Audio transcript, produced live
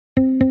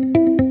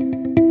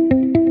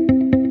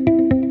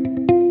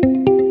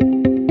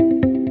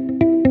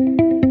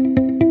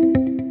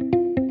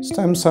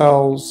Stem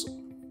cells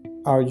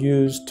are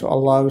used to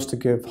allow us to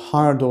give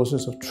higher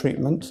doses of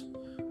treatment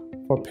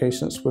for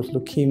patients with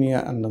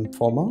leukemia and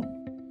lymphoma.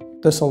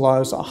 This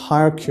allows a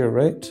higher cure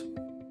rate.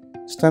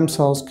 Stem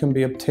cells can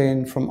be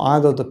obtained from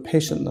either the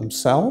patient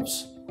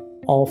themselves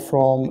or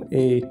from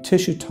a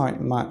tissue type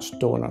matched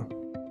donor.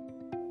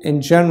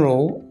 In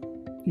general,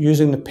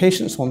 using the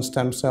patient's own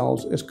stem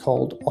cells is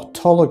called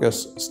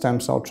autologous stem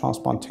cell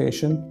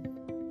transplantation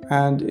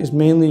and is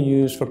mainly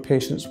used for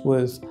patients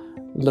with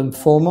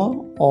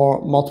lymphoma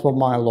or multiple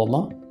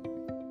myeloma.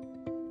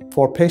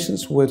 For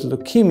patients with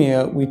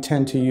leukemia, we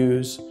tend to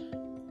use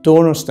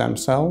donor stem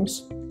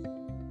cells.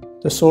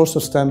 The source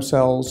of stem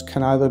cells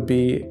can either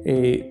be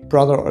a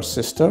brother or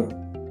sister.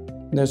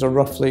 There's a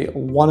roughly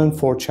 1 in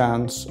 4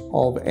 chance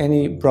of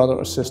any brother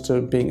or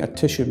sister being a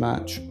tissue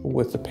match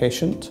with the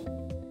patient.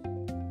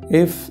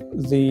 If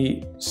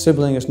the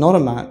sibling is not a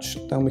match,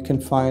 then we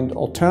can find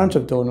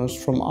alternative donors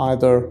from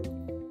either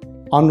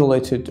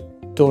unrelated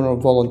donor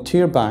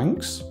volunteer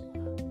banks,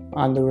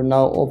 and there are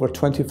now over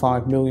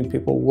 25 million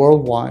people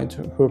worldwide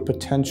who are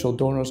potential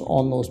donors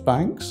on those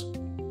banks.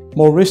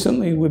 More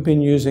recently, we've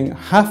been using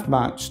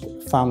half-matched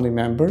family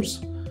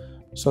members.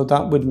 So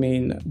that would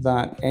mean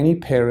that any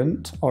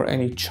parent or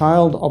any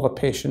child of a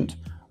patient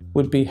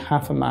would be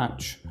half a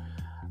match.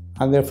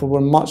 And therefore,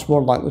 we're much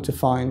more likely to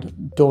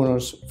find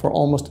donors for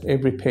almost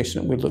every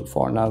patient we look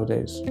for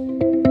nowadays.